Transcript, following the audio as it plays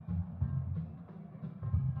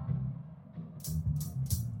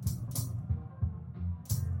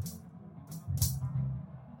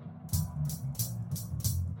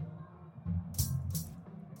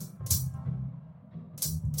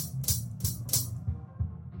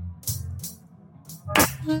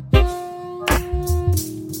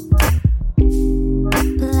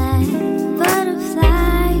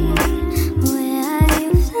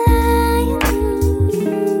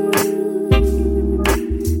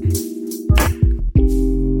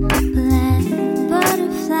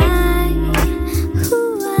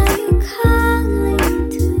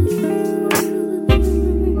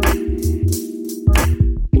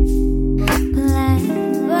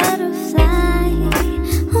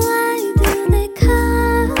Why do they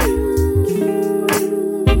call you?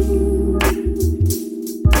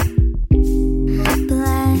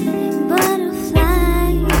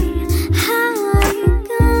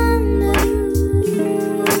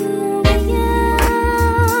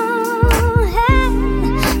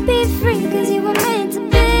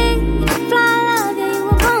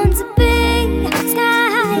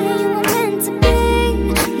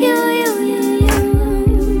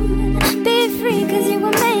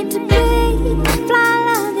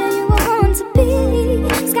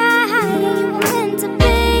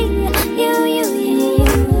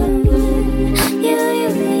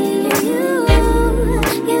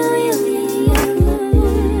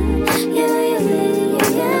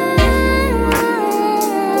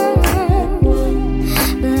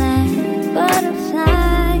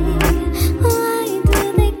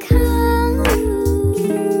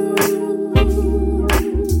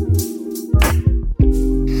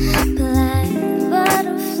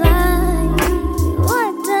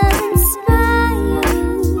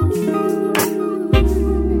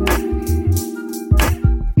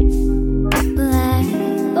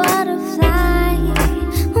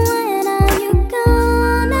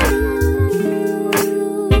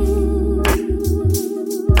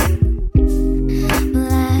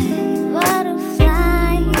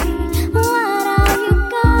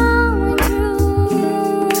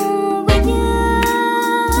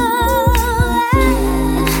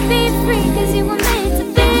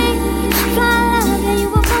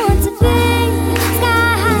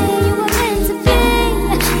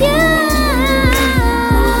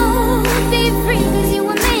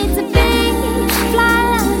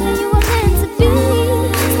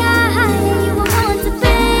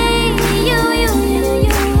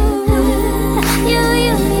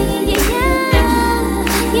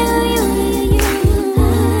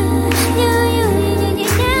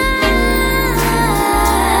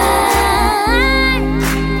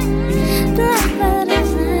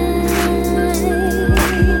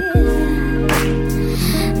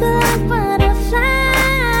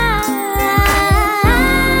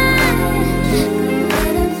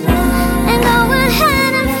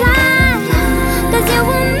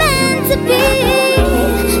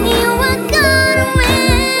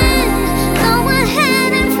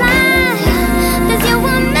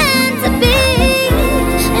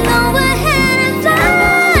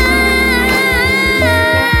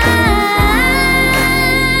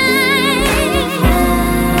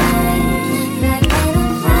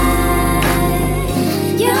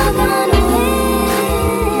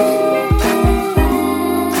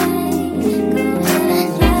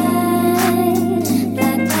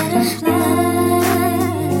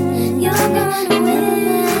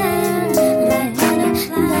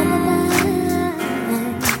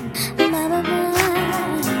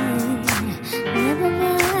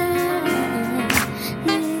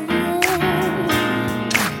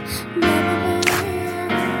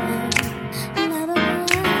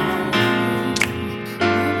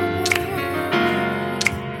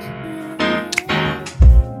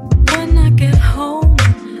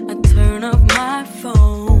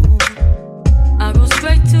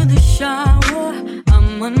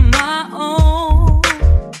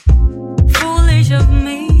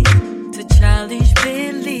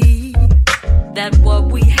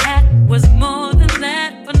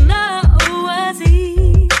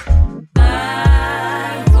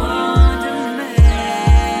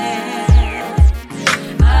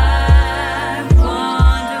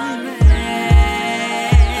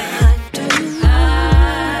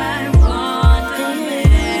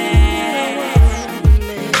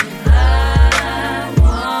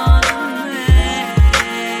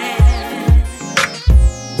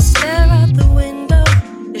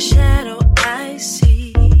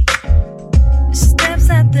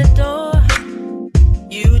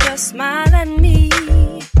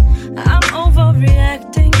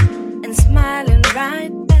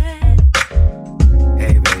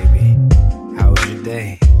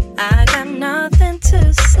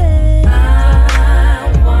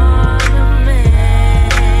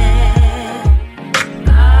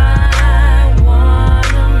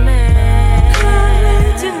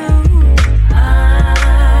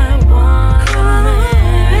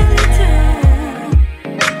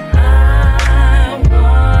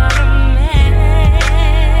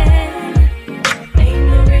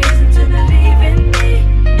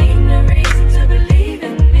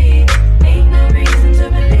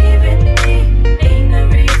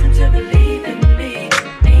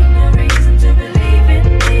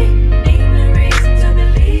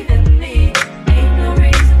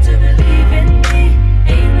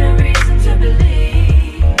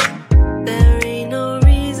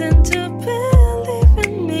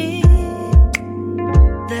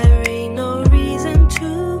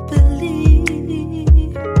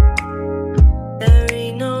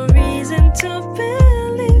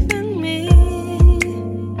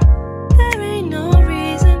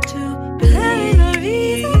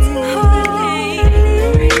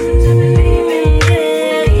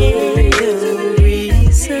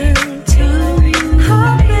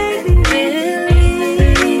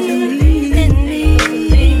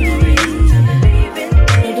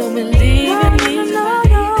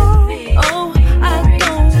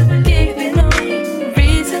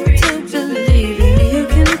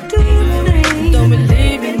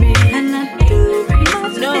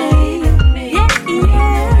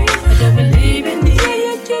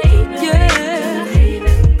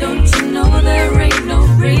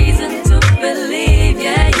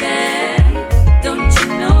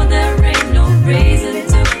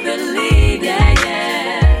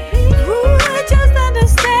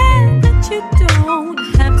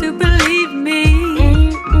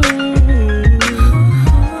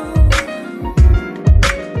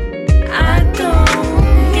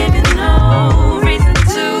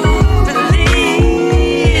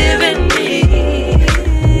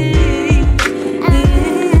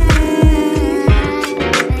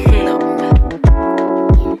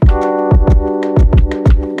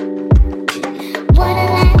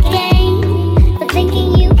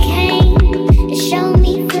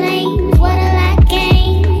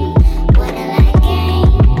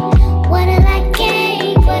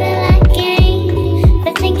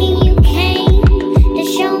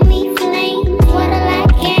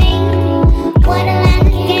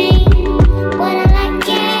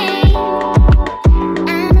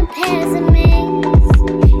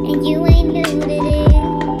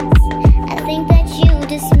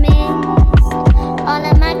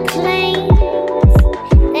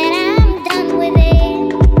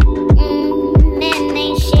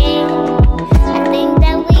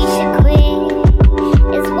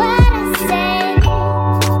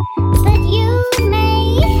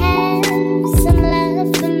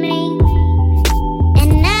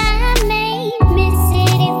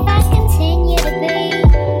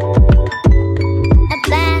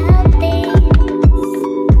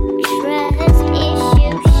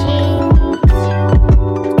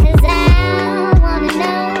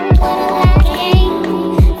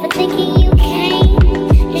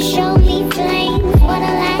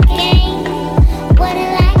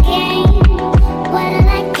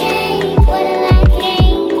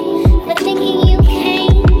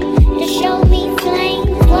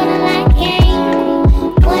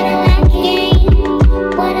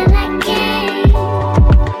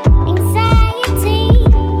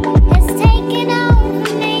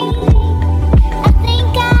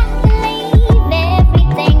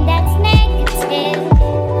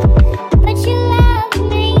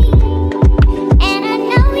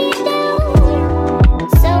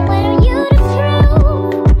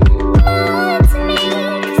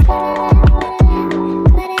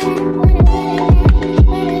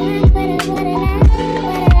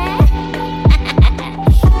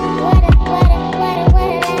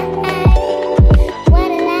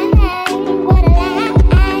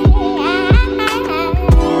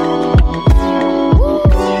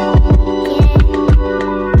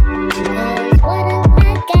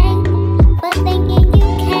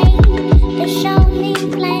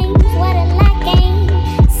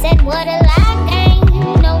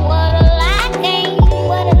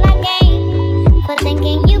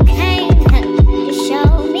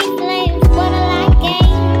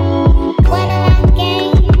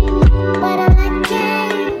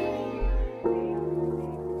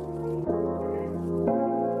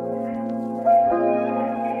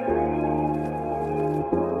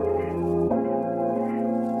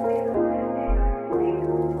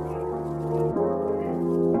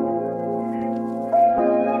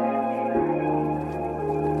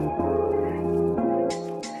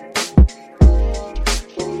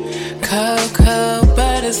 cocoa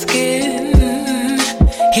butter skin.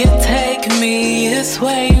 You take me, you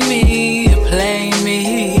sway me, you play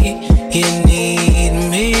me, you need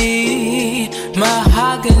me.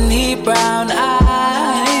 Mahogany brown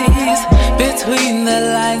eyes, between the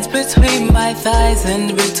lines, between my thighs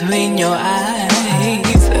and between your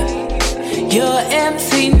eyes. Your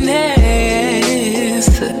emptiness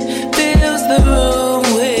fills the room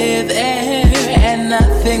with air, and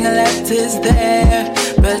nothing left is there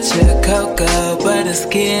but your cocoa butter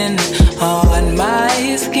skin on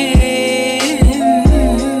my skin.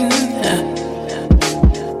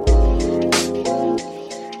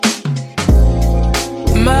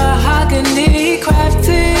 Mahogany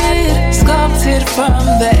crafted, sculpted from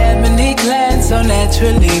the ebony gland. So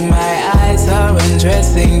naturally my eyes are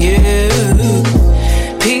undressing you,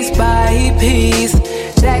 piece by piece.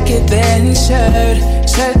 Jacket then shirt,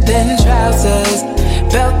 shirt then trousers,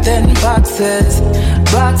 belt then boxers,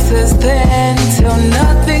 boxers then, till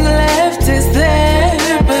nothing left is there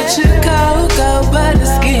but your cocoa butter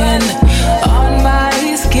skin on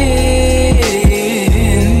my skin.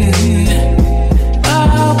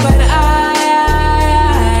 Oh, but I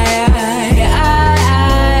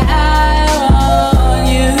want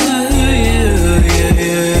you.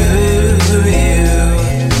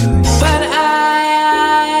 But I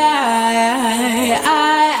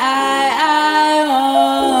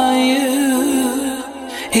want you.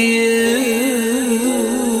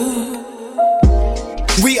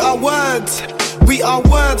 We are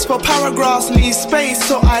words for paragraphs leave space,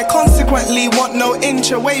 so I consequently want no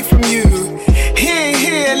inch away from you.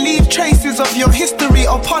 Here, leave traces of your history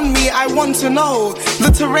upon me. I want to know the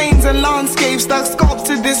terrains and landscapes that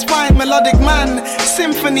sculpted this fine melodic man.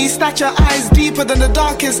 Symphony, stature, eyes deeper than the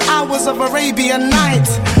darkest hours of Arabian night.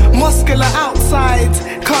 Muscular outside,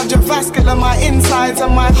 cardiovascular my insides,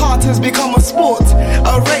 and my heart has become a sport,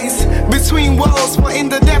 a race between worlds, for in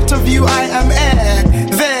the depth of you I am air.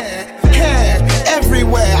 There, here,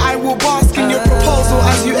 everywhere, I will bask in your proposal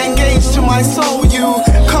as you engage to my soul. You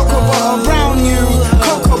cocoa butter brown, you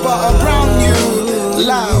cocoa butter brown, you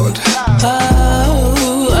loud.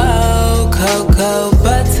 Oh, cocoa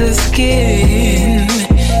butter skin.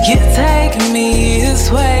 You take me, you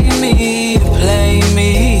sway me, you play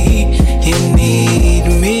me, you need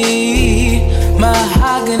me.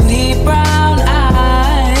 Mahogany brown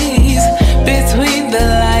eyes, between the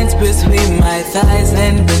lines, between my thighs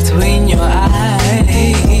and between your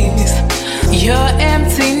eyes. Your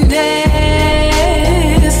emptiness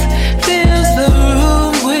fills the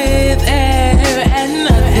room with air, and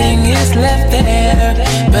nothing is left there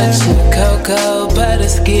but your cocoa butter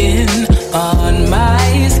skin on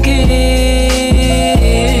my skin.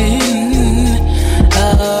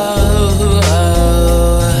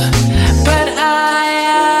 But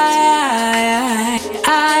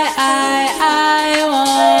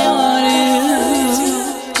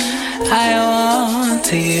I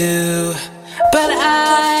want you. But I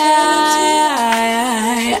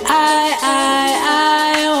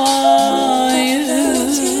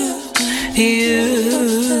want you.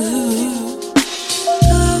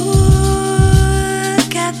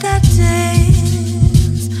 Look at that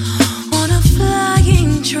dance on a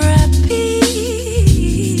flying trapeze,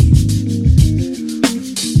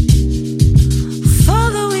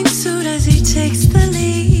 following suit as he takes the lead.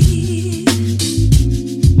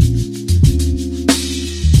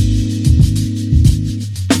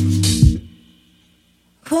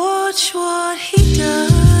 Watch what he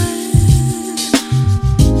does,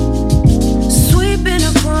 sweeping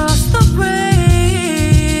across the rails.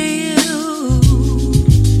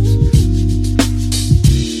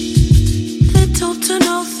 Little to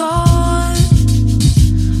no thought,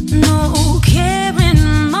 no care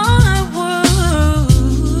in my world.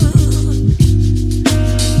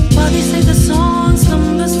 While they say the song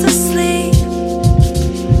slumbers to sleep,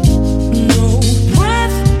 no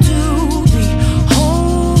breath to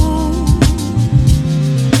behold.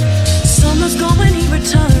 Summer's gone when he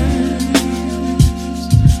returns,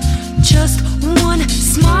 just one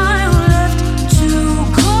smile left to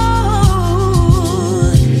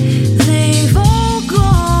call. They've all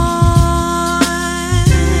gone.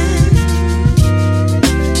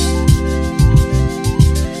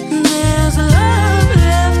 There's love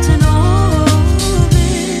left in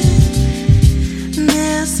orbit.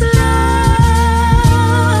 There's love.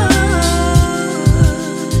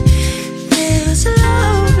 There's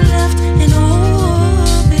love left in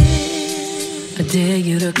orbit. I dare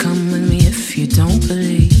you to come with me if you don't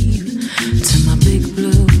believe, to my big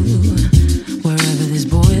blue, wherever this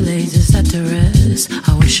boy lays his at to rest.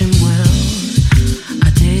 I wish him well. I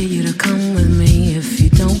dare you to come with me if you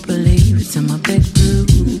don't believe, to my big blue.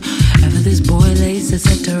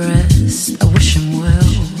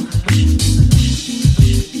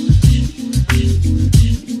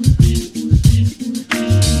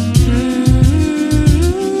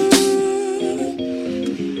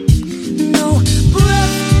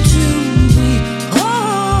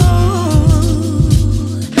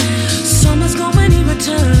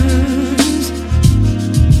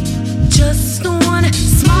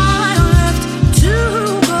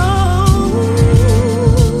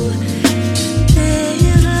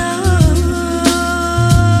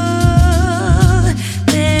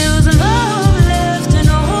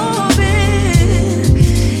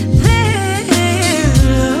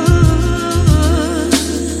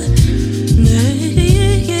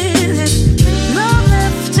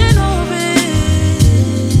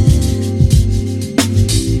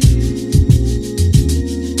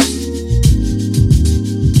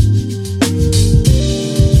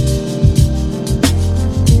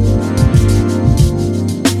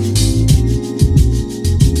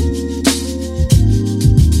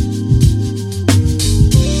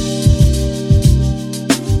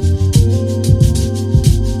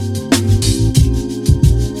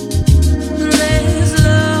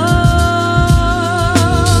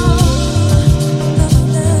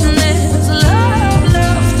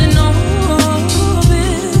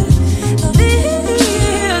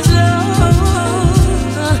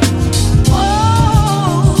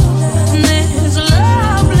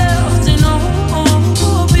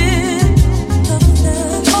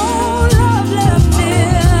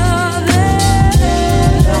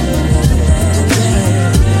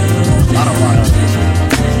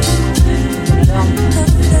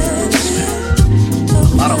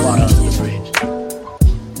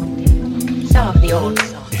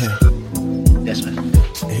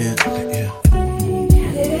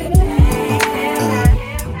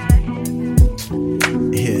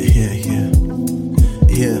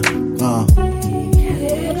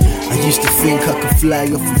 fly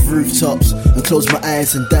off of rooftops and close my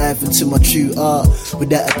eyes and dive into my true art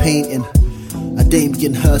without a painting. A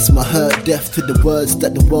Damien Hirst, my hurt, deaf to the words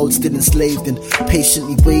that the world still enslaved in,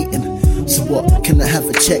 patiently waiting. So what, can I have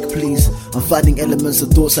a check please? I'm finding elements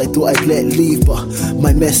of thoughts I thought I'd let leave, but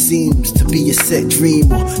my mess seems to be a set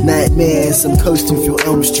dream or nightmare as I'm coasting through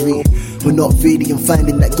Elm Street. We're not really, I'm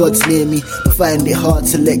finding that God's near me, but find it hard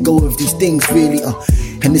to let go of these things really.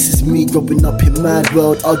 And this is me growing up in mad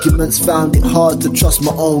world arguments, found it hard to trust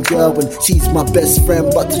my own girl when she's my best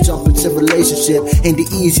friend. But to jump into a relationship ain't the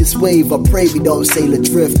easiest wave. I pray we don't sail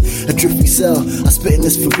adrift we sail. I spit in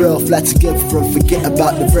this for real, fly together and forget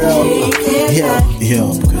about the real. Yeah,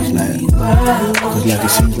 because like it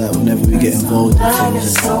seems like whenever we get involved in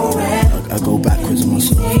things, I go backwards on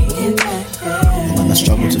myself. And then I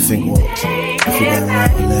struggle to think what if we're going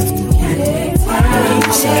right or left, or whether we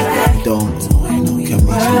decide that we don't, or can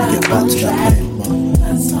we get back to that point?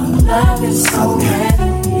 But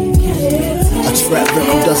a track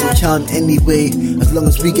record doesn't count anyway, as long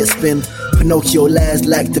as we get spin. Pinocchio liars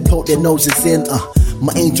like to poke their noses in.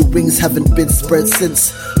 My angel wings haven't been spread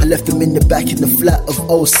since I left them in the back in the flat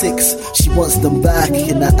of 06. She wants them back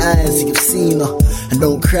in her eyes, you've seen her. And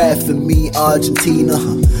don't cry for me, Argentina.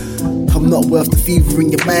 I'm not worth the fever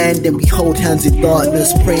in your mind, and we hold hands in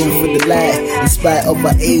darkness, praying for the light. In spite of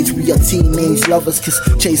our age, we are teenage lovers, kiss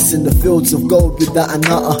chasing the fields of gold without an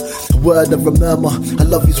utter. A word of a murmur, I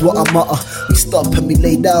love you's what I mutter. We stop and we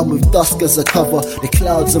lay down with dusk as a cover. The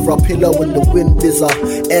clouds are our pillow and the wind is our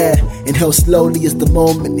air. Inhale slowly as the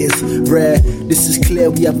moment is rare. This is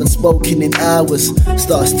clear, we haven't spoken in hours.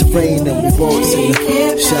 Starts to rain and we both in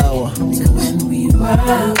the shower.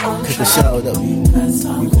 Cause the shower that we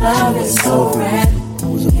got involved with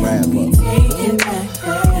was a riot, but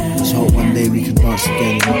let's hope one day we can dance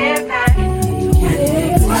again.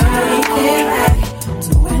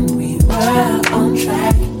 To when we were on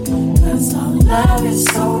track, cause our love is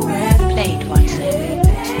so rare. Play it once,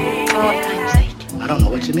 4 times 8. I don't know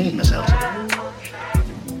what you mean, Miss Elsa.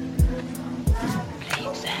 Play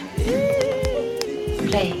it, Sam.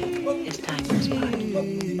 Play this time, this part.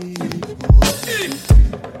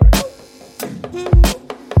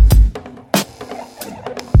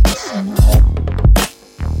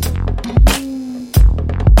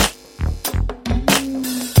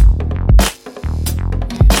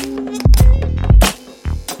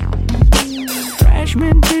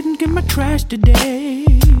 Trashman didn't get my trash today.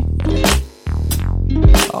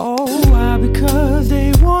 Oh, why? Because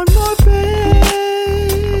they want more pay.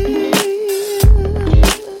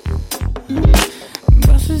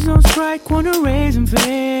 Buses on strike wanna raise them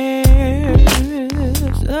fares.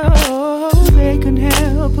 Oh, they can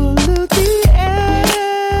help pollute the air.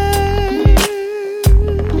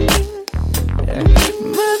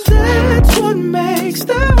 But that's what makes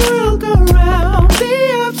the world go round. The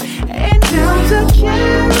ups and downs of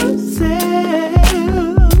carousel,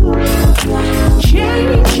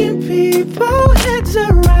 changing people heads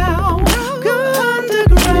around. Go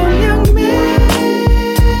underground, young men.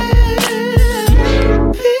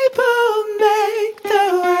 People make the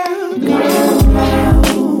world go round.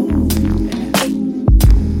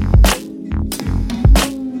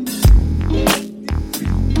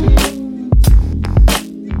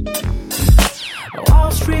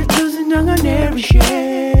 Wall Street losing on every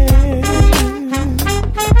share.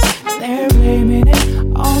 They're blaming it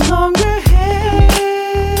on longer hair.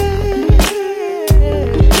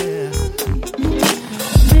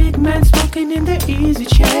 Big men smoking in their easy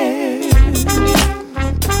chair,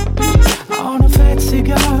 on a fat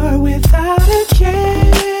cigar without a care.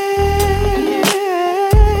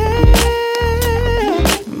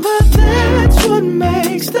 But that's what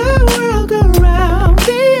makes the world go round.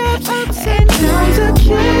 The ups and downs of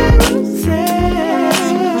carousel,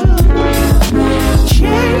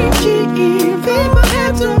 changing people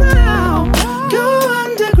heads around. Go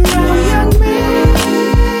underground, young men.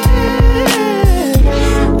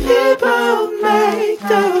 People make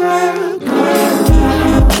the world go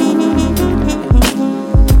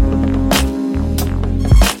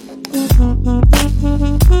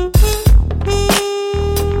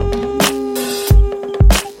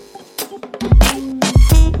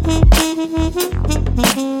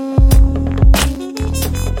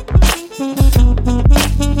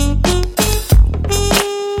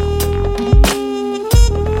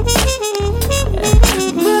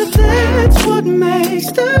But that's what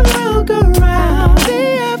makes the world go round.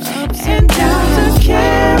 The ups and downs of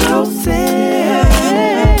carousel,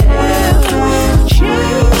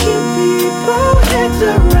 changing people heads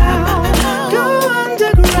around. Go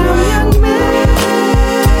underground, young men.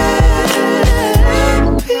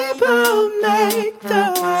 People make the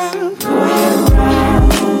world go round.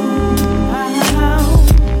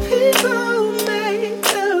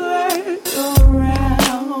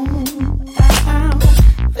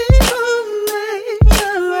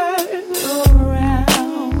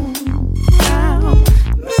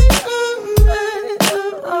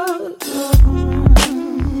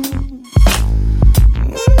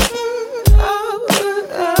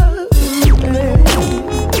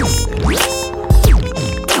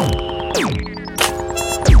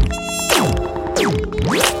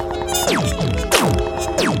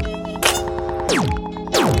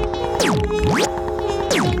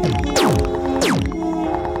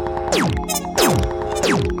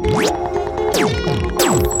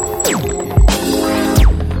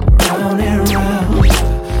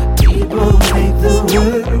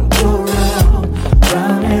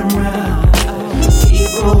 and round.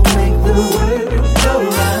 People make the world go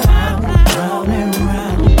round, round and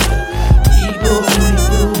round. People make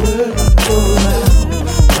the world go round,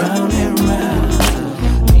 round and round.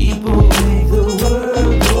 People make the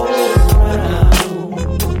world go round.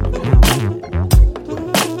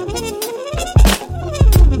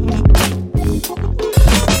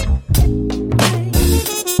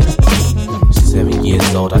 7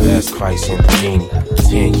 years old, I asked Christ and the genie.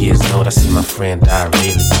 10 years old, I see my friend die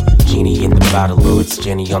really. Genie in the bottle, or it's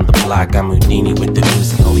Jenny on the block. I'm Houdini with the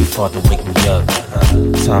music, Holy Father, wake me up.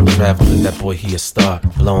 Time travel, and that boy, he a star.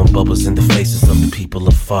 Blowing bubbles in the faces of the people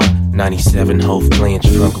afar. 97 Hove playing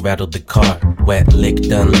trunk, rattled the car. Wet lick,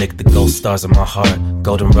 done lick, the gold stars in my heart.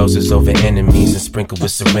 Golden roses over enemies and sprinkled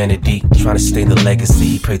with serenity. Trying to stay the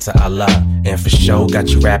legacy, pray to Allah. And for sure, got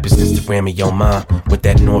you rappers Instagramming your mom. With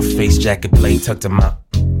that North Face jacket blade tucked in my...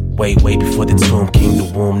 Way before the tomb came the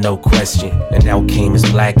womb, no question. And out came his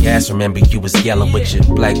black ass. Remember you was yelling with your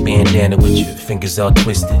black bandana with your fingers all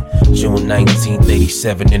twisted. June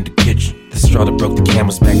 1987 in the kitchen. The straw that broke the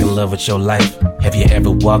camel's back, in love with your life. Have you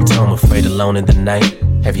ever walked home afraid alone in the night?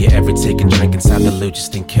 Have you ever taken drink inside the loot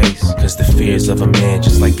just in case? Cause the fears of a man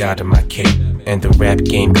just like God in my cape. And the rap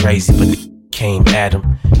game crazy, but the came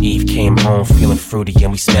Adam. Eve came home feeling fruity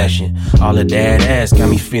and we smashing. All of that ass got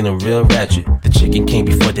me feeling real ratchet. The chicken came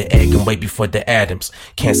before the egg and way before the Adams.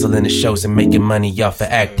 Canceling the shows and making money off of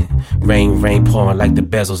acting. Rain pouring like the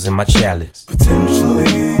bezels in my chalice.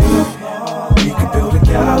 Potentially, we could build a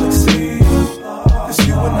galaxy. This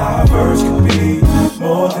you and I verse could be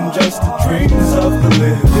more than just the dreams of the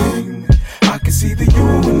living. I can see the you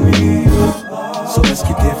and me, so let's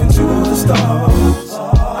keep giving to the stars.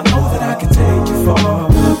 I know that I can take you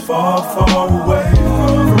far, far, far away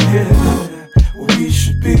from here, where we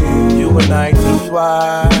should be. You and I,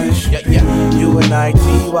 T.Y. Yeah. You and I,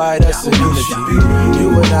 T.Y. That's a unity. You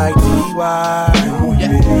and I, T.Y.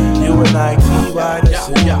 Yeah. You and I, T.Y. That's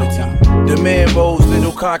a unity. The man rolls,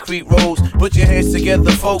 little concrete rolls. Put your hands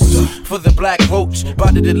together, folks, for the black roach.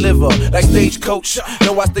 About to deliver, like stagecoach.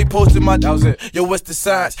 Know I stay posted my... That was it. Yo, what's the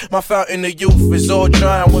signs? My fountain of youth is all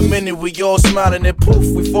drying. 1 minute we all smiling and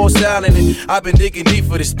poof, we fall silent. And I've been digging deep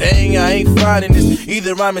for this thing. I ain't finding this.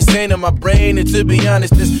 Either I'm insane in my brain, and to be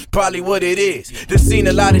honest, this probably what it is. Just seen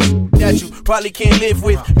a lot of shit that you probably can't live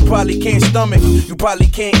with. You probably can't stomach. You probably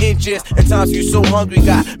can't ingest. At times you so hungry,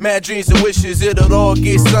 got mad dreams and wishes. It'll all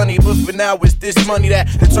get sunny, but for now it's this money that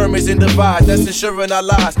determines and divides. That's ensuring our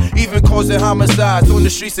lives, even causing homicides on the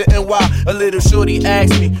streets of NY. A little shorty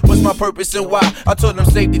asked me, what's my purpose and why? I told him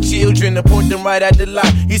save the children and point them right at the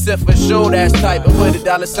light. He said for sure that's tight, but where the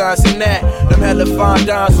dollar signs in that? Them hella fine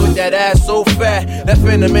dimes with that ass so fat. That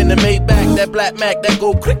Phantom in the Maybach, that Black Mac, that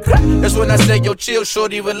go click clack. That's when I say yo chill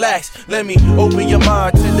shorty relax. Let me open your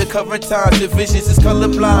mind to the current times. The visions is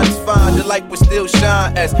colorblind, it's fine. The light will still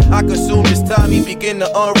shine as I consume this time. He begin to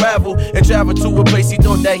unravel and travel to a place he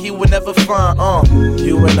thought that he would never find.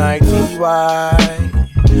 You and I, T.Y.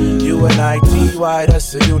 You and I, T.Y.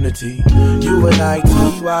 That's a unity. You and I,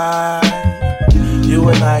 T.Y. You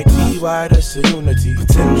and I, T.Y. That's a unity.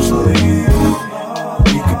 Potentially,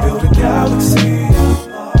 we could build a galaxy.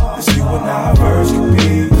 This you and I verse could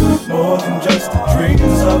be more than just the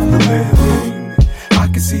dreams of the living. I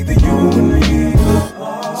can see the you and me,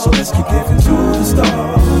 so let's keep giving to the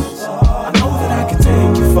stars. I know that I can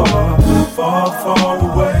take you far, far, far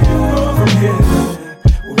away from here,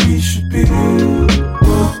 where we should be,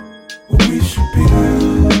 where we should be,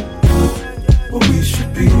 where we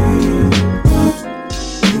should be.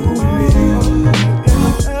 You and me.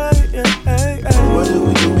 What do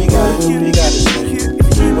we do? We gotta do, we gotta say.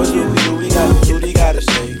 What do we do? We gotta do, we gotta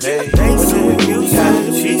say. Hey, they said, you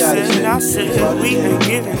said, she said, I said, we ain't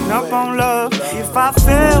giving up on love. If I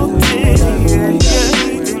felt it,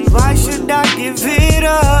 then why should I give it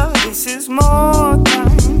up? This is more than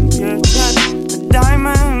a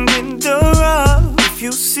diamond in the rough. If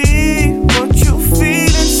you see what you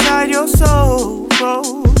feel inside your soul,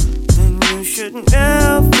 then you should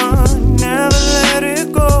never let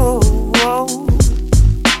it go.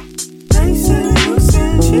 They said, you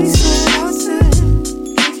said, she said, I said,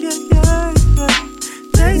 yeah.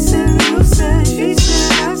 They said, you said, she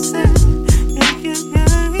said, I said,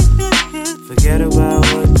 yeah. Forget about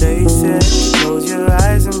what they said. Close your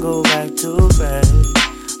eyes and go back to bed.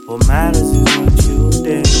 What matters is what you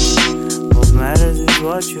did. What matters is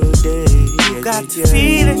what you did. You got to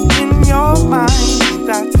feel it in your mind. You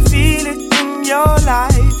got to feel it in your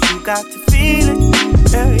life. You got to feel it,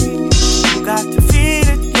 yeah. You got to feel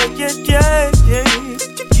it, yeah.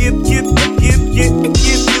 You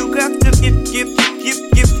got to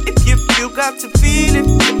you got to feel it,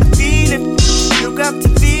 You got to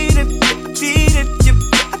feel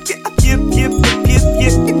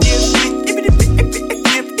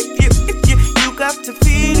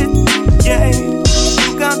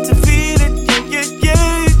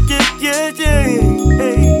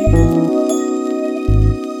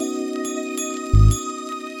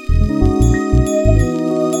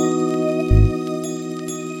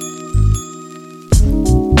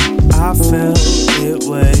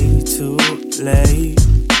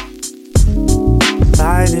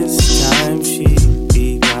this time she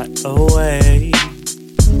got away.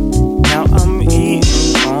 Now I'm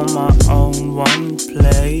eating on my own one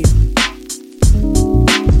plate.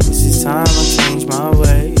 This is time I change my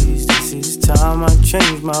ways. This is time I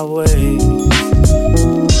change my ways.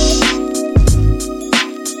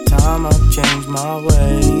 Time I change my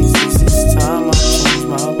ways. This is time I change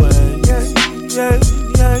my ways. Yeah, yeah,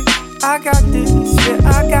 yeah. I got this, yeah,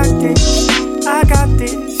 I got this. I got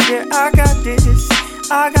this, yeah, I got this.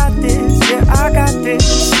 I got this, yeah, I got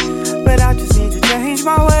this. But I just need to change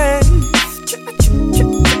my ways.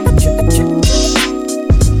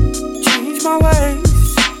 Change my ways.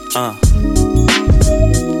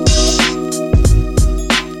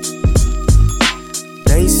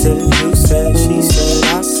 They said, you said, she said,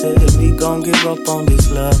 I said, we gon' give up on this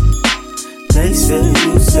love. They said,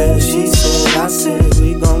 you said, she said, I said,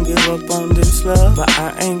 we gon' give up on this love. But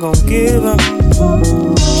I ain't gon' give up.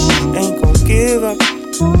 Ain't gon' give up.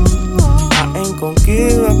 I ain't gon'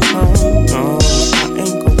 give up. No, no. I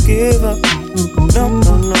ain't gon' give up. No,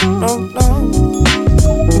 no, no, no, no.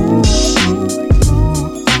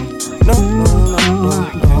 No, no, no, no,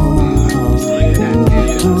 no.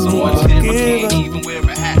 Someone's never can't even wear a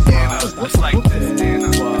hat, Anna. It's like this, Anna.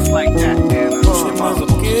 It's like that, Anna.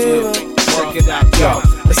 Work it out, yo.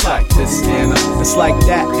 It's like this, Anna. It's like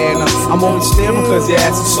that, Anna. I'm only staring because your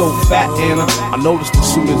ass is so fat, Anna. I noticed as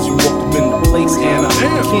soon as you walked up in the place, Anna.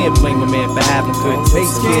 You can't blame a man for having good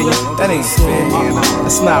taste, can you? That ain't fair, Anna.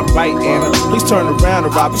 That's not right, Anna. Please turn around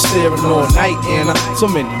or I'll be staring all night, Anna. So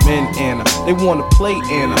many men, Anna. They wanna play,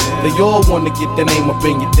 Anna. They all wanna get their name up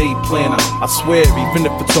in your day planner. I swear, even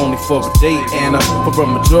if it's only for a day, Anna. For a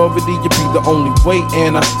majority, you be the only way,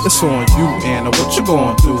 Anna. It's on you, Anna. What you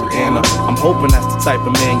gonna do, Anna? I'm hoping that's the type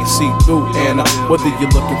of man you see through, Anna. Whether you're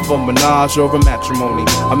looking for menage or a matrimony,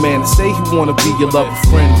 a man to say he wanna be your lover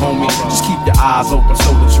friend, homie. Just keep your eyes open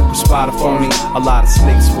so that you can spot a phony. A lot of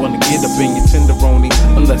snakes wanna get up in your tenderoni,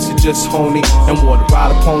 unless you're just honey and wanna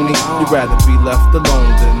ride a pony. You'd rather be left alone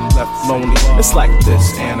than left lonely. It's like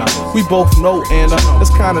this, Anna. We both know, Anna.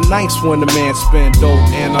 It's kinda nice when a man spend dough,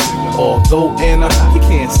 Anna. Although, Anna, he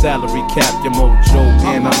can't salary cap your mojo,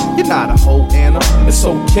 Anna. You're not a hoe, Anna. It's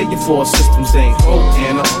okay if all systems ain't go,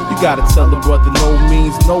 Anna. You gotta tell the brother no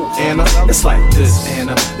means no, Anna. It's like this,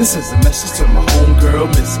 Anna. This is a message to my homegirl,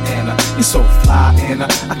 Miss Anna. You're so fly, Anna.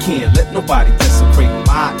 I can't let nobody desecrate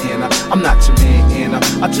my Anna. I'm not your man, Anna.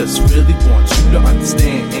 I just really want you to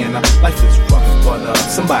understand, Anna. Life is rough, but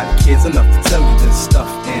somebody cares enough to tell you this stuff,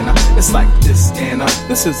 Anna. It's like this, Anna.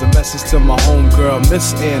 This is a message to my homegirl,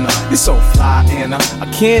 Miss Anna. You're so fly, Anna. I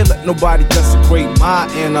can't let nobody desecrate my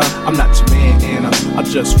Anna. I'm not your man, Anna. I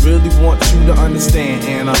just really want you to understand,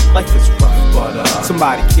 Anna. Life is rough, but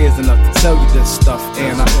somebody cares enough to tell you this stuff,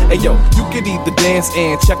 Anna. Hey yo, you could either dance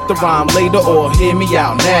and check the rhyme later or hear me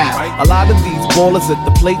out now. A lot of these ballers at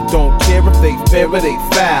the plate don't care if they fair or they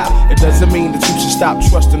foul. It doesn't mean that you should stop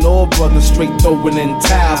trusting all brothers straight throwing in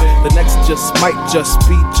towels. The next just might just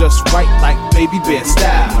be just right, like Baby Bear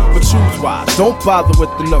style. But choose wise, don't bother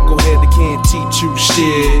with the knucklehead that can't teach you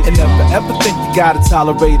shit. And never ever think you gotta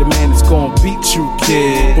tolerate a man that's gonna beat you,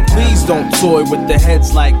 kid. But please don't toy with the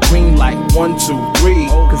heads like green, like 1, 2, 3.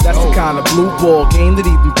 Cause that's the kind of blue ball game that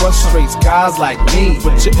even frustrates guys like me.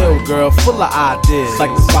 But you're ill, girl, full of ideas,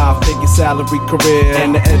 like the 5-figure salary career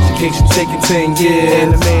and the education taking 10 years.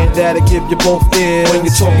 And the man that'll give you both ears when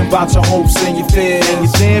you're talking about your hopes and your fears. And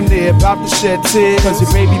you're damn near about to shed tears, cause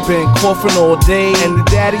your baby been coughing all day and the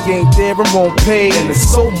daddy ain't there and won't pay. And there's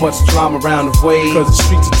so much drama around the way, cause the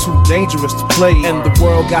streets are too dangerous to play. And the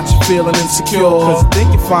world got you feeling insecure, cause you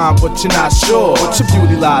think you're fine but you're not sure. But your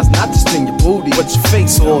beauty lies not just in your booty, but your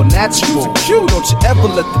face all natural. Cute, don't you ever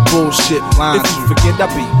let the bullshit blind you. If you forget,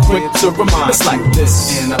 I'll be quick to remind. It's like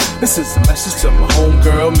this, Anna. This is a message to my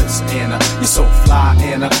homegirl, Miss Anna. You're so fly,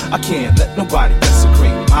 Anna. I can't let nobody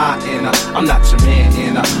desecrate my Anna. I'm not your man,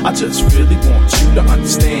 Anna. I just really want you to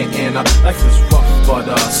understand, Anna. Life is rough, but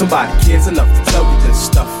somebody cares enough to tell you this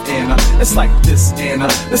stuff, Anna. It's like this, Anna.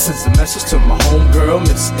 This is a message to my homegirl,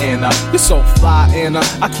 Miss Anna. You're so fly, Anna.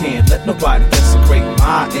 I can't let nobody desecrate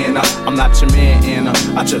my Anna. I'm not your man, Anna.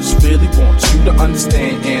 I just really want you to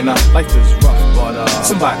understand, Anna. Life is rough, but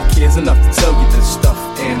somebody cares enough to tell you this stuff,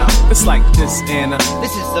 Anna. It's like this, Anna.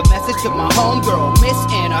 This is a message to my homegirl, Miss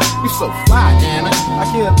Anna. You're so fly, Anna. I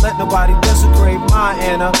can't let nobody desecrate my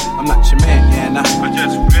Anna. I'm not your man, Anna. I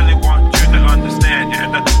just really want you to understand,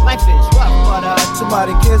 Anna. Life is rough, but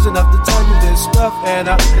somebody cares enough to tell you this. this stuff,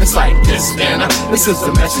 Anna. It's like this, Anna. This is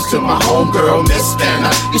a message to my homegirl, Miss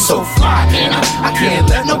Anna. You're so fly, Anna. I can't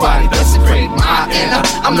let nobody desecrate my Anna.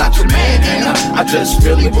 I'm not your man, Anna. I just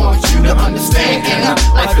really want you to understand, Anna.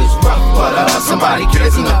 Life is rough, but somebody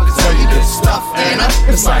cares enough to tell you this stuff, Anna.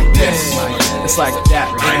 It's like this. It's like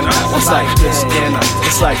that, Anna. It's like this, Anna.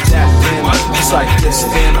 It's like that, Anna. It's like this,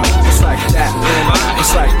 Anna. It's like that, Anna.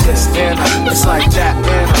 It's like this, Anna. It's like that,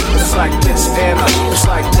 Anna. It's like this, Anna. It's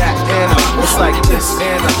like that, Anna. It's like this,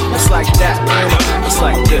 Anna. It's like that, Anna. It's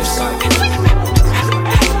like this.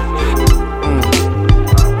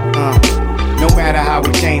 No matter how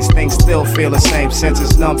we change, things still feel the same.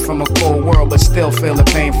 Senses numb from a cold world, but still feel the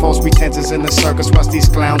pain. False pretenses in the circus, watch these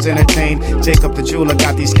clowns entertain. Jacob the jeweler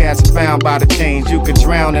got these cats bound by the chains. You could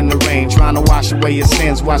drown in the rain, trying to wash away your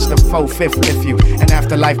sins. Watch the 4/5 lift you, and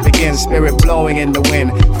after life begins, spirit blowing in the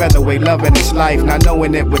wind. Featherweight loving this life, not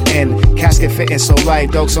knowing it would end. Casket fitting so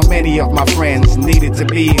right, dog. So many of my friends needed to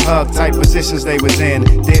be hugged, tight positions they was in.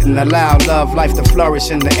 Didn't allow love, life to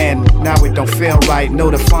flourish in the end. Now it don't feel right,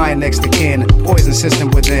 no define next to kin. Poison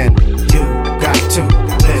system within. You got to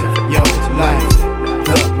live your life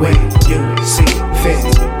the way you see fit.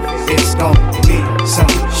 It's gonna be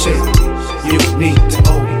some shit you need to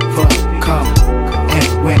overcome.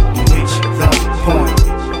 And when you reach the point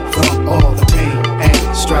from all the pain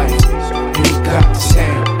and strife, you got to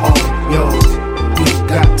stand on yours. You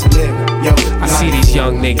got to live your life. I see these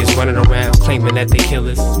young niggas running around claiming that they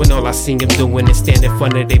killers, when all I see them doing is stand in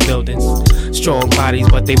front of their buildings. Strong bodies,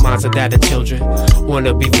 but they minds are that of children.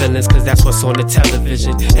 Wanna be villains, cause that's what's on the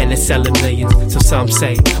television, and it's selling millions. So some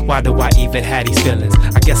say, why do I even have these feelings?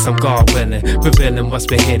 I guess I'm God willing, revealing what's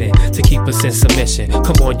been hidden to keep us in submission.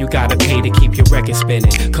 Come on, you gotta pay to keep your record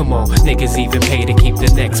spinning. Come on, niggas even pay to keep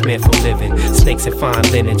the next man from living. Snakes and fine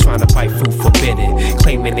linen, trying to fight food forbidden,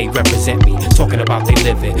 claiming they represent me, talking about they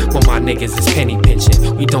living. Well, my niggas is penny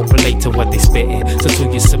pinching, we don't relate to what they spitting. So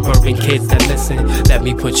to you suburban kids that listen, let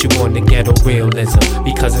me put you on the ghetto realism,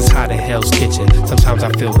 because it's hot in Hell's Kitchen. Sometimes I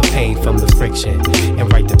feel the pain from the friction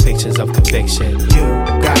and write depictions of conviction. You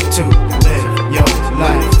got to live your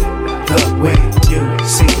life the way you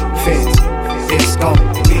see fit. It's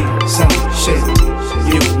gonna be some shit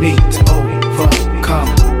you need to overcome.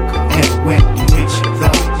 And when you reach the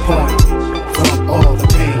point from all the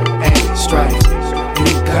pain and strife,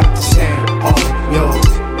 you got to stand on yours.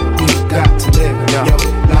 You got to live your life.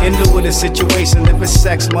 In with a situation, if it's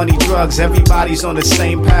sex, money, drugs, everybody's on the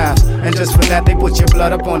same path. And just for that, they put your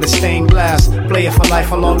blood up on the stained glass. Play it for life,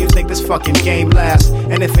 how long you think this fucking game lasts?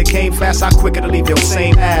 And if it came fast, how quick it'll leave your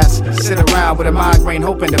same ass. Sit around with a migraine,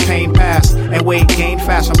 hoping the pain pass. And weight gain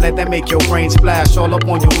fast from that make your brain splash. All up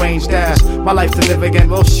on your range dash. My life to live again,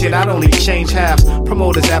 well shit, I'd only change half.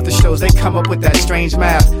 Promoters after shows, they come up with that strange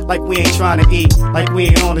math. Like we ain't trying to eat, like we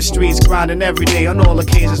ain't on the streets. Grinding every day, on all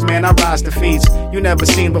occasions, man, I rise to feats you never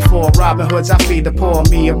seen before. Robin Hoods, I feed the poor,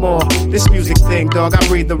 me and more. This music thing, dog, I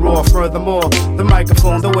breathe the raw. Furthermore, the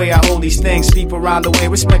microphone, the way I hold these things. People around the way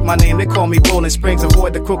respect my name, they call me Bowling Springs.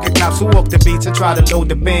 Avoid the crooked cops who walk the beats and try to load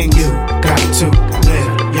the bing. You got to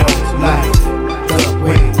live your life the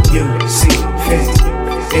way you see fit.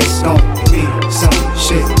 It's gonna be some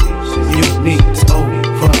shit you need to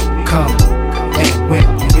overcome. And when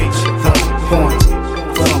you reach the point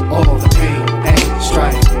from all the pain and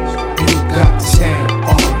strife, you got to stand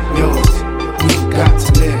on yours. You got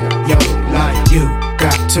to live your life. You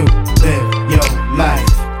got to live your life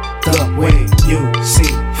the way you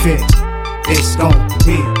see fit. It's gonna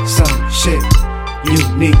be some shit you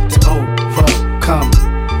need to overcome.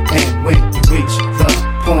 And when you reach the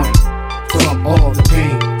point from all the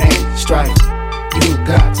pain and strife, you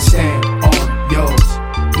got to stand on yours.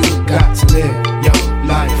 You got to live your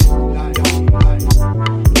life.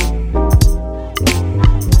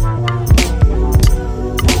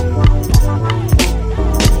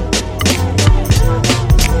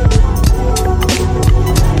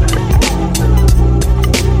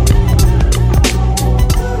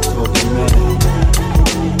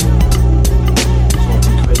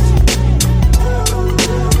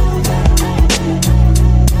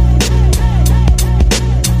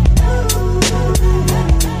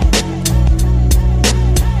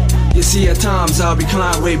 See, at times I'll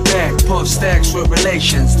recline way back, puff stacks with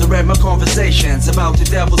relations, to read my conversations about the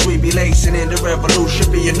devils we be lacing in the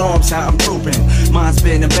revolution. Being norms how I'm trooping. Mine's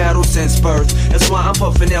been in battle since birth. That's why I'm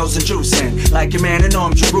puffing L's and juicing like a man in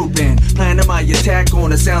arms drooping. Planning my attack on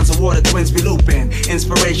the sounds of water twins be looping.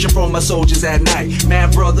 Inspiration from my soldiers at night.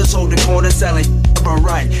 Mad brothers holding corners selling run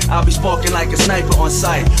right. I'll be sparking like a sniper on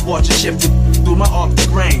sight. Watching shift through my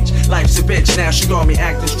optic range. Life's a bitch, now she got me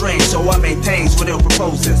acting strange. So I maintains what it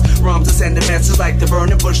proposes. Rhymes are sending message like the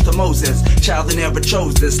burning bush to Moses. Child that never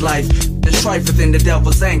chose this life. There's strife within the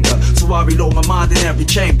devil's anger, so I reload my mind in every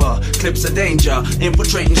chamber. Clips of danger,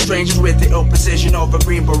 infiltrating strangers with the ill precision of a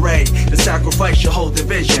green beret. The sacrifice your whole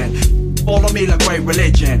division. Follow me like great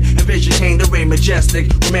religion. Envision came to reign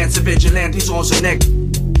majestic. Romance of vigilantes on some neck.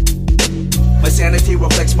 My sanity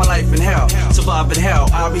reflects my life in hell. Survive in hell,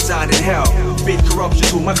 I reside in hell. Beat corruption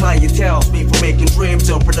to my clientele. Me for making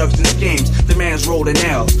dreams or production schemes. The man's rolling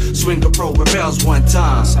nails. Swing a pro rebels one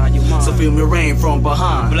time. So feel me rain from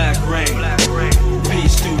behind. Black rain.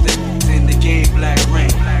 Peace to the in the game. Black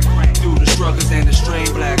rain. Through the struggles and the strain.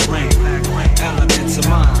 Black rain. Elements of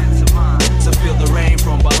mine. So feel the rain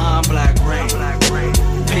from behind. Black rain.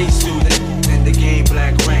 Peace to the in the game.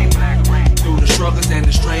 Black rain. Through the struggles and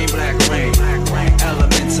the strain. Black rain.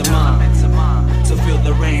 Elements of mine. To feel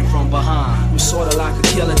the rain from behind. I'm sorta like a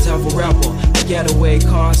killer devil rebel. The getaway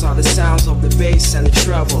cars are the sounds of the bass and the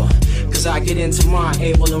treble. Cause I get into mine,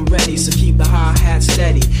 able and ready. So keep the hi-hat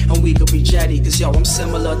steady, and we could be jetty. Cause yo, I'm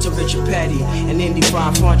similar to Richard Petty and Indy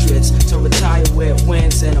 500s. To retire with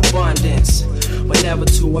wins and abundance, but never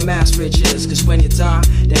to amass riches. Cause when you die,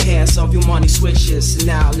 the hands of your money switches. So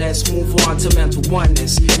now let's move on to mental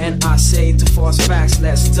oneness. And I say to false facts,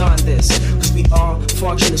 let's done this. Cause we all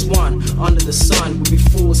function as one under the sun. We'd be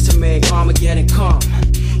fools to make Armageddon come.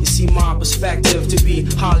 You see my perspective to be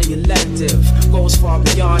highly elective. Goes far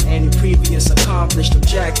beyond any previous accomplished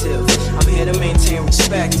objective. I'm here to maintain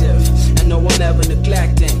perspective, and no I'm never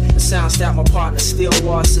neglecting the sounds that my partner still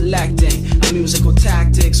was selecting. Our musical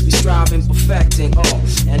tactics we strive in perfecting. Oh,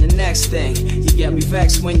 and the next thing, you get me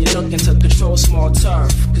vexed when you're looking to control small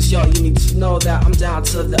turf. Cause yo, you need to know that I'm down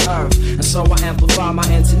to the earth, and so I amplify my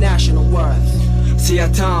international worth. See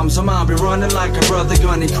at times I might be running like a brother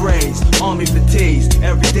gunning craze. Army fatigues,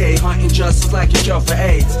 every day hunting justice like a cure for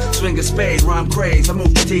AIDS. Swing a spade, rhyme craze. I move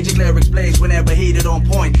strategic lyrics blaze whenever heated on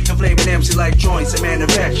point. Inflaming MC like joints and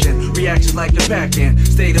manufacturing. Reactions like a packing.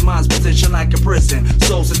 State of mind's position like a prison.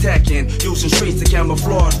 Souls attacking, using streets to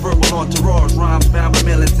camouflage. Verbal entourage, rhymes bound by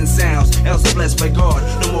militant sounds. Else are blessed by God,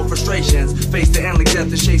 no more frustrations. Face the endless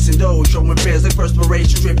death of chasing those. Showing fears like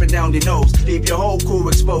perspiration dripping down their nose. Leave your whole crew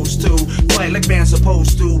exposed to fight like bands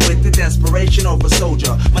supposed to, with the desperation of a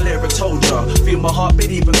soldier. My lyrics hold ya, feel my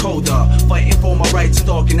heartbeat even colder. Fighting for my rights in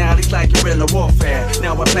darkened alleys like guerrilla warfare.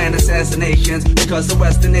 Now I plan assassinations because the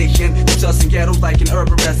Western nation keeps us in ghettos like an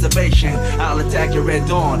urban reservation. I'll attack your red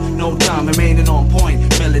dawn, no time remaining on point.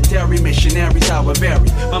 Military missionaries, how I vary.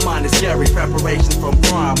 My mind is scary, preparations from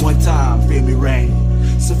crime. One time, feel me rain,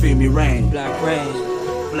 so feel me rain. Black rain,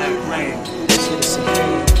 black rain. Citizen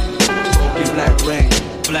Kane. Smoking black rain,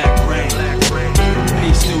 black rain, black rain.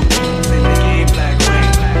 Peace to in the game, black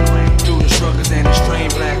rain. Through the struggles and the strain,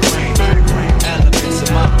 black rain. Elements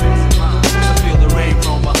of mine, so feel the rain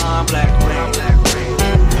from behind, black rain.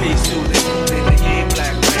 Peace to in the game,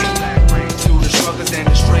 black rain. Through the struggles and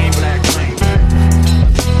the strain, black rain.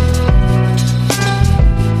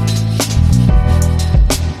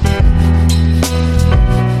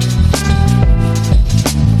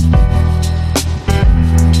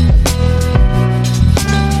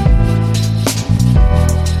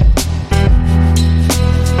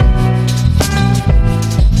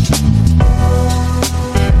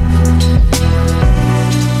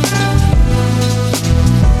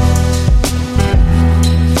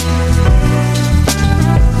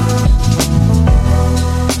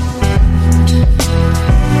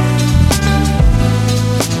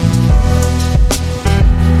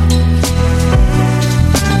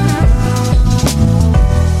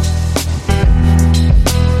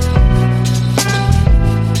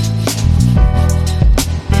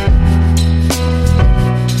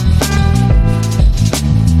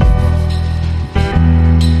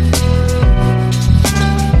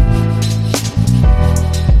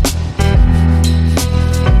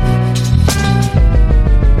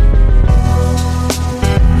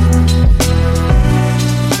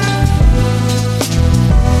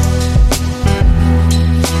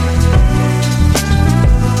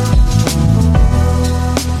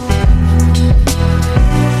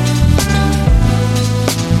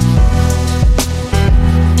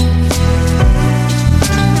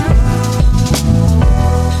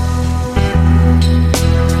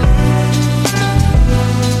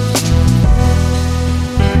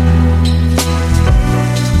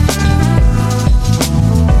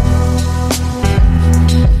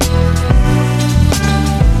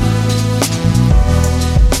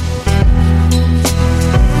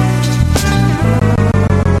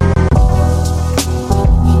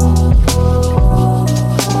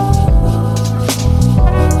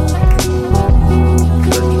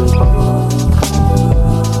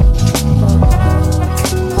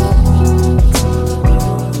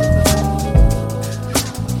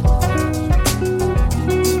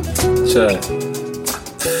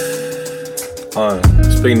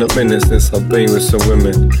 It's been a minute since I've been with some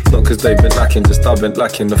women. Not cause they've been lacking, just I've been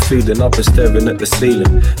lacking the feeling. I've been staring at the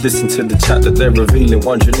ceiling, listen to the chat that they're revealing,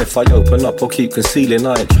 wondering if I open up or keep concealing.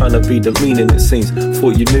 I ain't trying to be the meaning, it seems.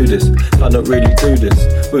 Thought you knew this, I don't really do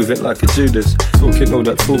this. Moving like a Judas, talking all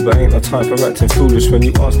that talk, but ain't no time for acting foolish. When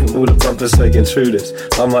you ask all the brothers saying true this,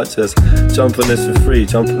 I might just jump on this for free,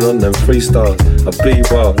 jumping on them freestyles. I be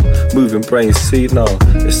wild, moving brains, see now.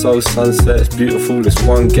 It's so sunset, it's beautiful, it's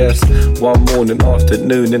one guess. One morning,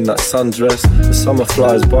 afternoon in that sundress. The summer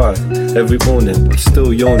flies by, every morning I'm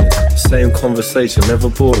still yawning. Same conversation, never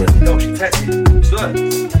boring. Yo, she texted me. Swear.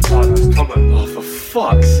 Oh, that's Tomo. Oh, for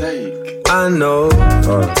fuck's sake. I know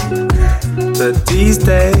that these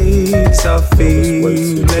days are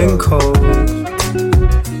feeling cold.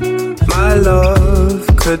 My love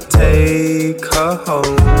could take her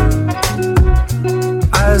home,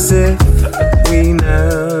 as if we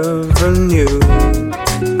never knew.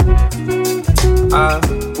 I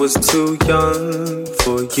was too young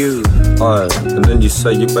for you. And then you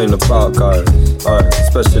say you ain't about guys,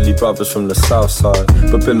 especially brothers from the south side,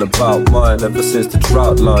 but been about mine ever since the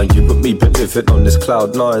drought line. You but me been living on this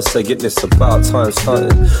cloud nine, saying it's about time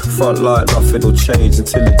starting. Front light, nothing will change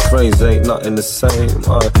until it drains, ain't nothing the same.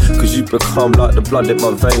 Cause you become like the blood in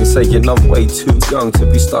my veins, saying I'm way too young to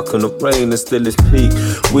be stuck on the rain, and still it's peak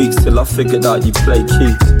weeks till I figured out you play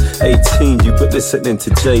keys. 18, you but listening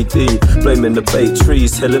to JD, blaming the bait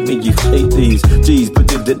trees, telling me you hate these G's, but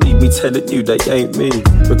didn't need me telling you they ain't me,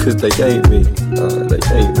 because they ain't me, they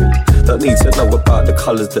ain't me. Don't need to know about the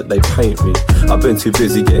colours that they paint me. I've been too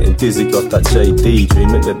busy getting dizzy off that JD,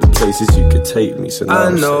 dreaming of the places you could take me. So now I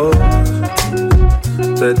know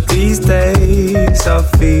that these days are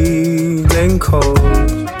feeling cold.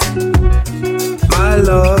 My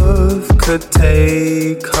love could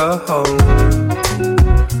take her home,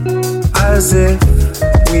 as if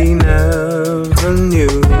we never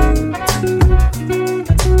knew.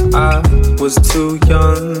 I was too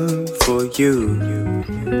young for you.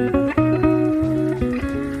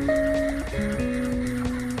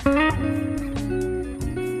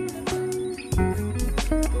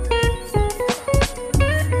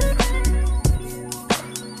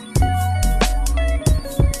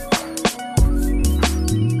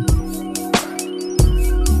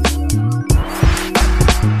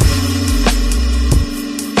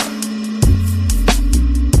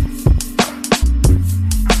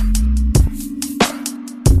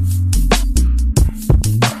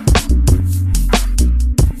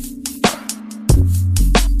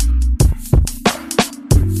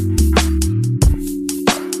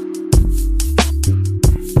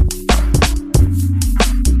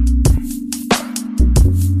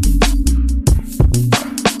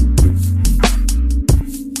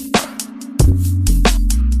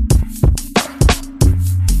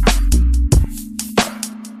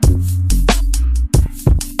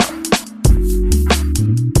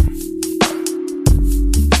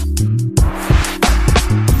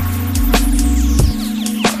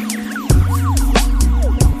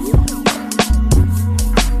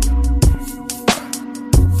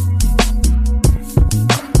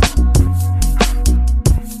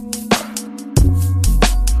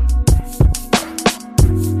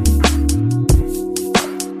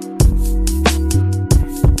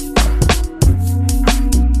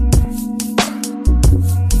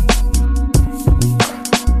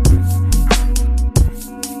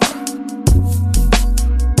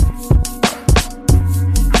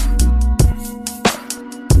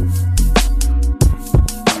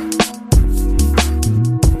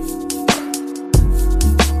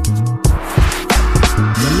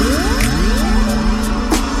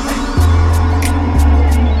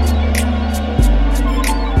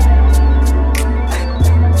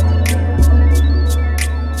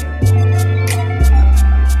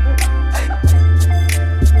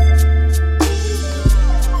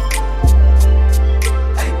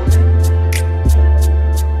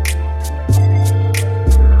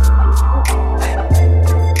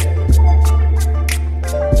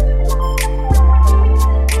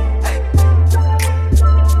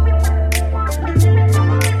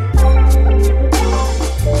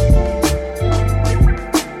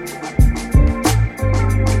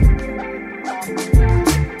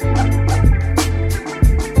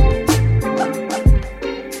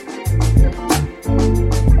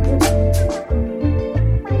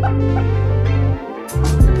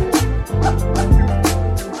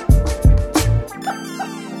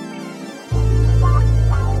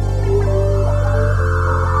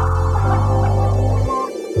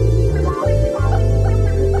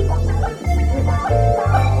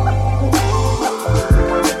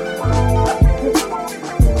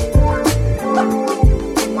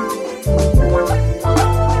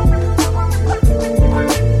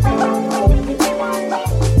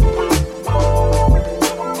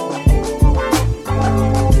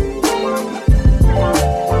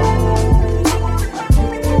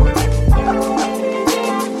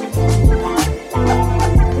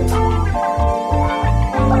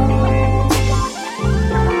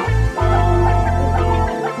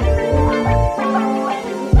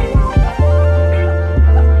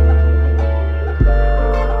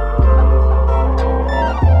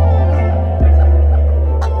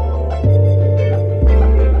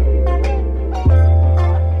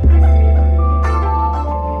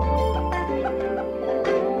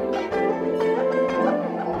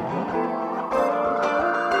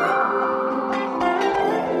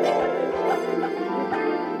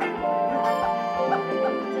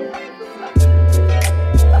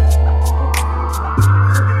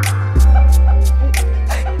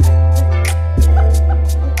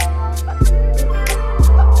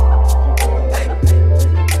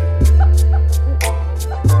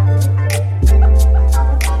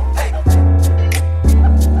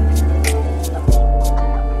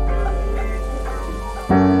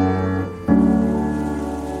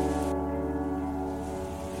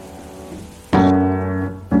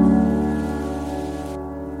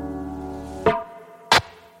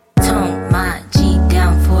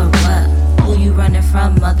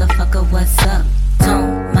 from, motherfucker, what's up?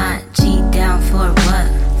 Tone my G down for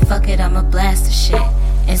what? Fuck it, I'ma blast the shit.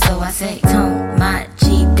 And so I say, tone my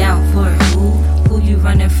G down for who? Who you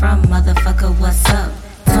running from, motherfucker, what's up?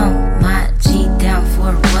 Tone my G down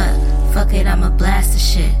for what? Fuck it, I'ma blast the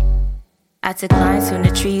shit. I took lines from the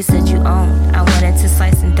trees that you own. I wanted to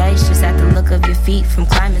slice and dice just at the look of your feet. From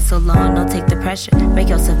climbing so long, don't take the pressure, make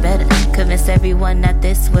yourself better. Convince everyone that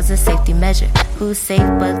this was a safety measure. Who's safe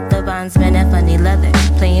but the bondsman and funny leather?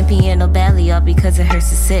 Playing piano badly all because it hurts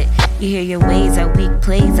to sit. You hear your ways are weak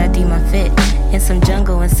plays, I deem unfit. In some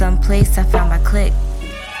jungle in some place, I found my clique.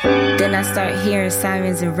 Then I start hearing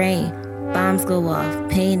sirens and rain. Bombs go off,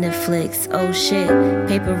 pain inflicts, oh shit.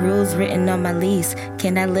 Paper rules written on my lease.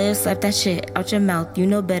 Can I live? Slap that shit out your mouth, you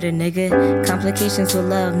know better, nigga. Complications with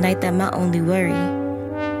love, night that my only worry.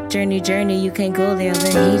 Journey, you can't go there,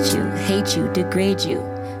 then hate you, degrade you.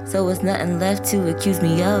 So it's nothing left to accuse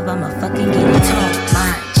me of, I'ma fucking get it. Tone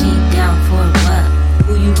my G down for what?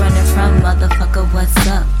 Who you running from, motherfucker, what's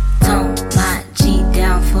up? Tone my G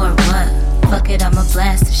down for what? Fuck it, I'ma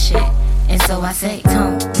blast the shit. And so I say,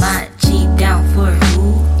 tone my G down for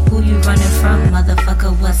who? Who you running from,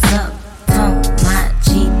 motherfucker, what's up? Tone my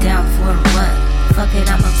G down for what? Fuck it,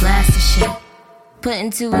 I'ma blast the shit.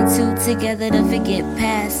 Putting 2 and 2 together to forget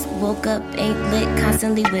past. Woke up, ain't lit,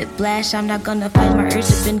 constantly with blash. I'm not gonna fight my urge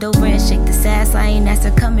to bend over and shake the sass. I ain't asked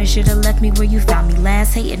to come and should've left me where you found me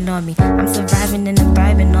last. Hating on me, I'm surviving and I'm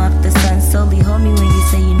thriving off the sun. Slowly hold me when you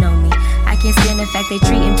say you know me. I can't stand the fact they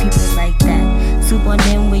treating people like that. Swoop on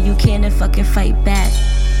them when you can and fucking fight back.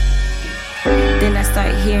 Then I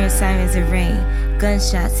start hearing sirens and rain,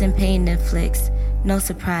 gunshots and pain inflicts. No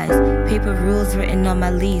surprise, paper rules written on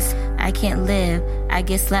my lease. I can't live, I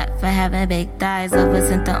get slapped for having big thighs. Love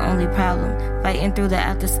wasn't the only problem. Fighting through the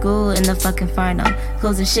after school and the fucking farno.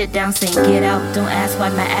 Closing shit down, saying get out. Don't ask why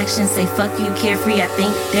my actions say fuck you, carefree. I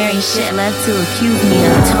think there ain't shit left to accuse me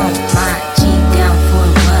of. Tone my G down for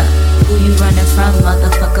what? Who you running from,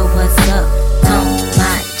 motherfucker, what's up? Tone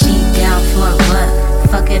my G down for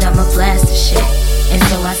what? Fuck it, I'ma blast the shit. And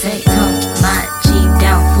so I say, tone my G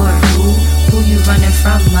down for who? Who you running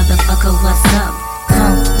from, motherfucker, what's up?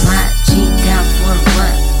 Tone my G down for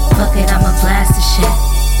what? Fuck it, I'ma blast the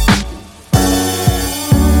shit.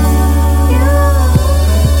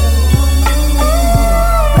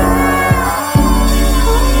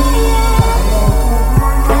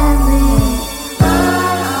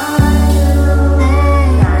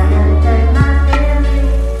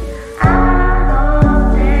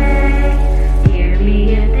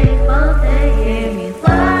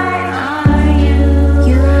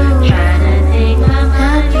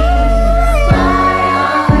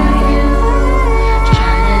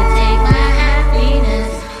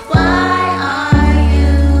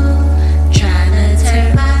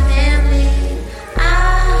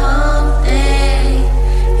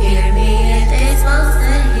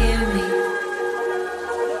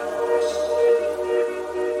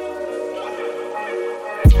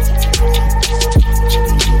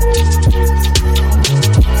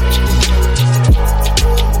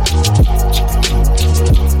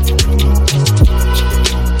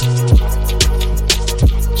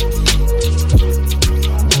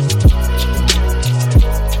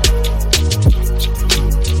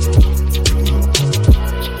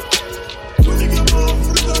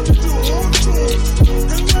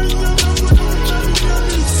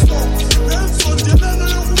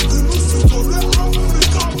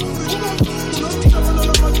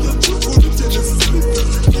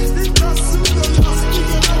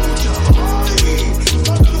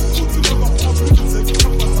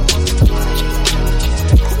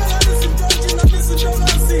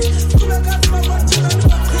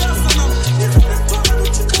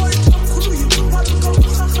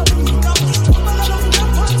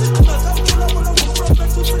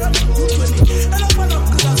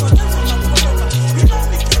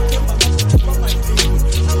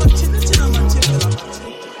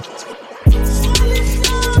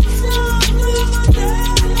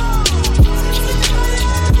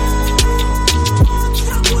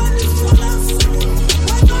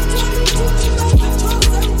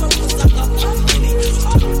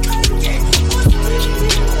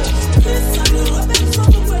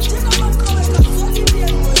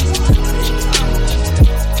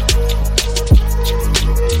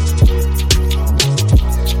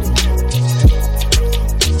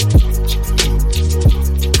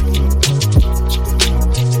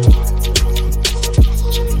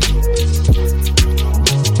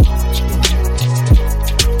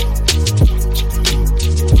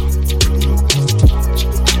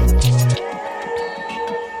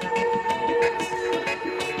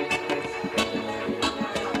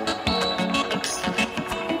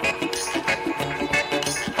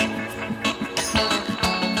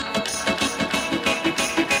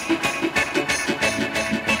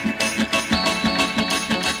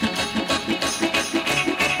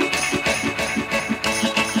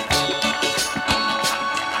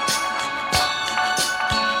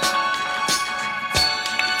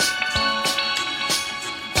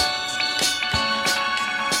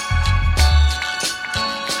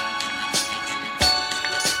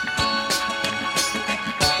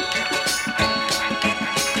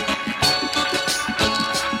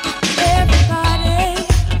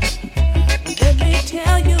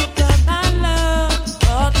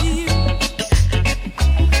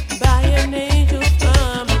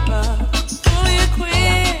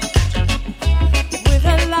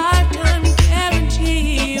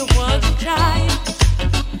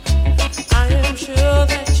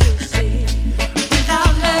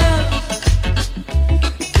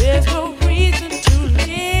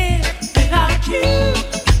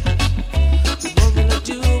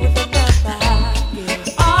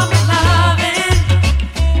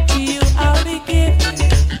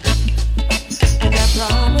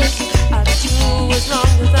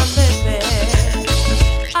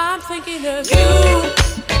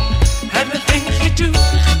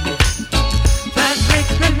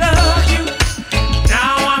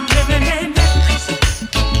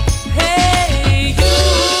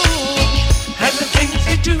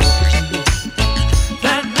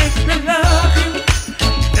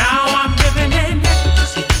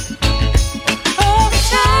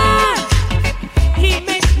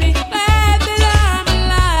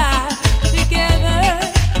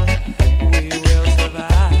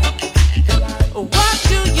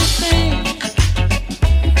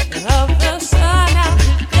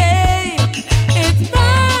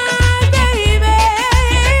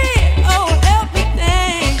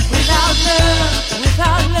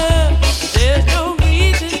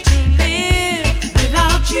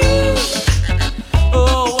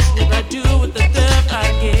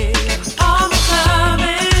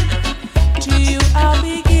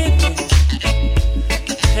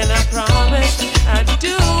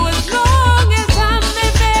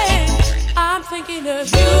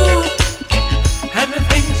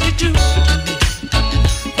 do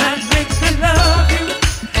that makes me love you.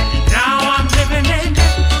 Now I'm living in it.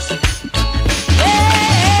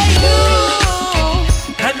 Hey, you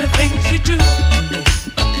and the things you do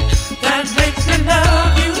that makes me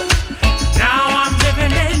love you. Now I'm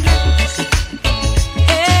living in it.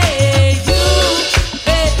 Hey, you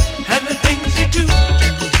and the things you do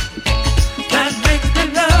that makes me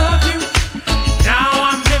love you. Now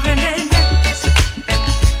I'm living in it.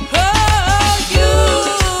 Oh, you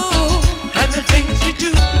and the things you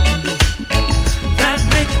do that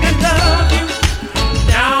makes me love you.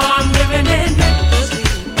 Now I'm living in it.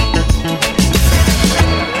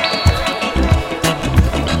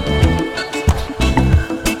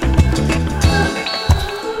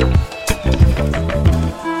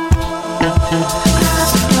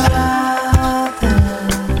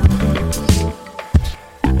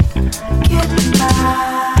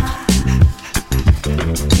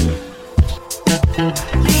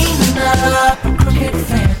 Leaning up a crooked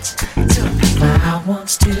fence, took the fly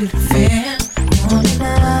once to defend one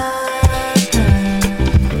another.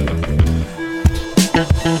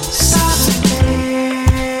 Soft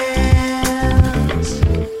dance,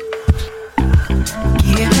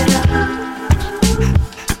 give it up.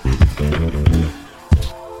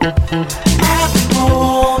 At the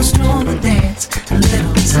most doing the dance, a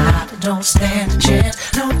little tired, don't stand a chance,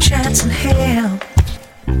 no chance in hell.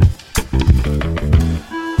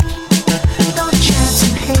 No chance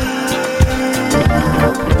in hell.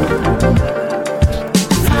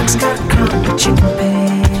 Fox got caught with chicken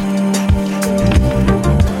bake.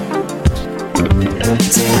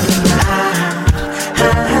 Tell a lie.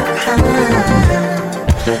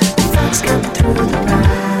 Fox got through the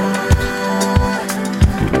ride.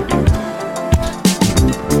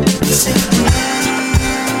 Say hey.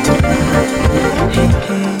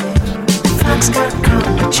 Fox got caught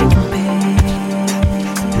with chicken bake.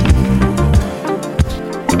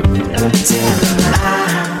 Tell a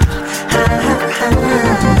lie.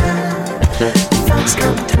 Fox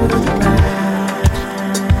got through the ride.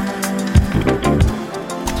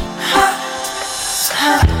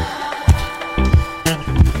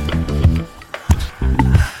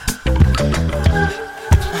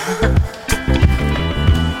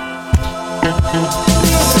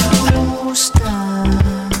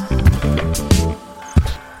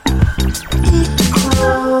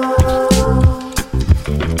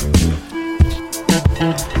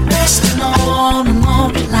 Resting on a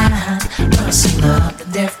lonely line, rustle up the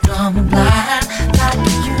deaf, dumb and blind, like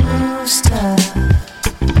you used to.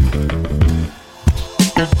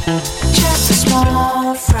 Just a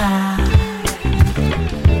small fry,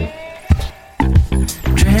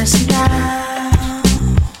 dressing down,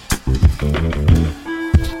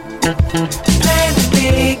 playing the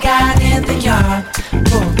big guy in the yard,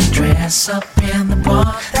 pull the dress up in the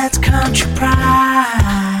bar. That's country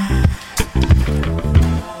pride.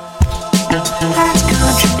 That's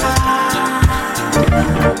country pride.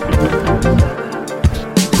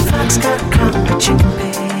 Fox got caught with chicken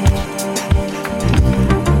bake.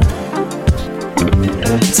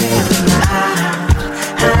 Tell a lie.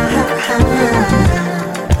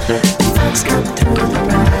 Fox got through the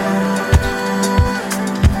ride.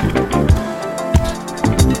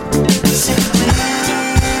 Say hey.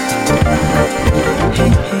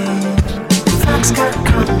 Fox got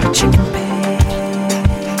caught with chicken bake.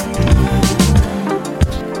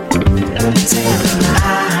 Tell a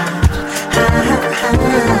lie.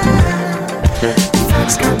 Fox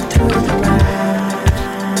got through the ride.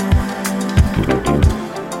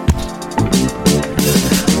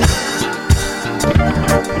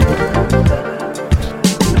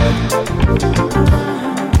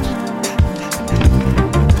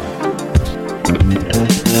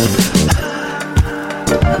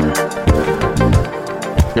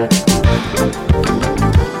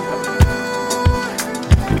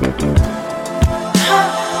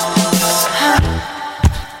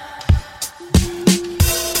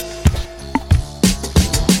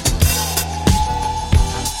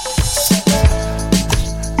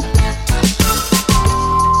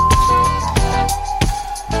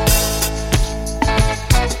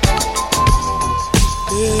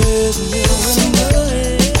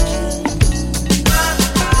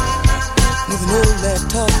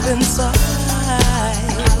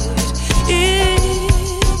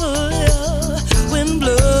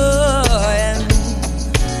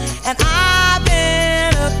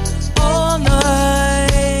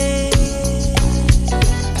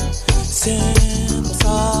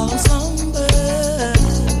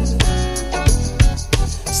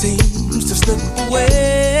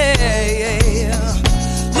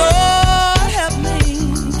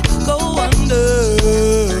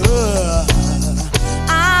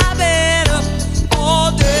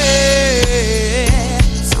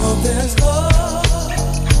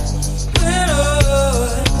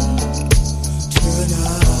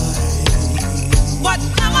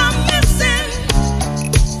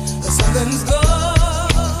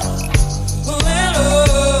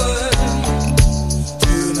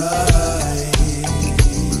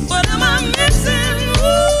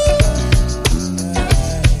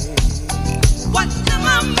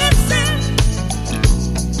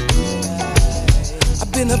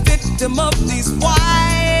 victim of these wild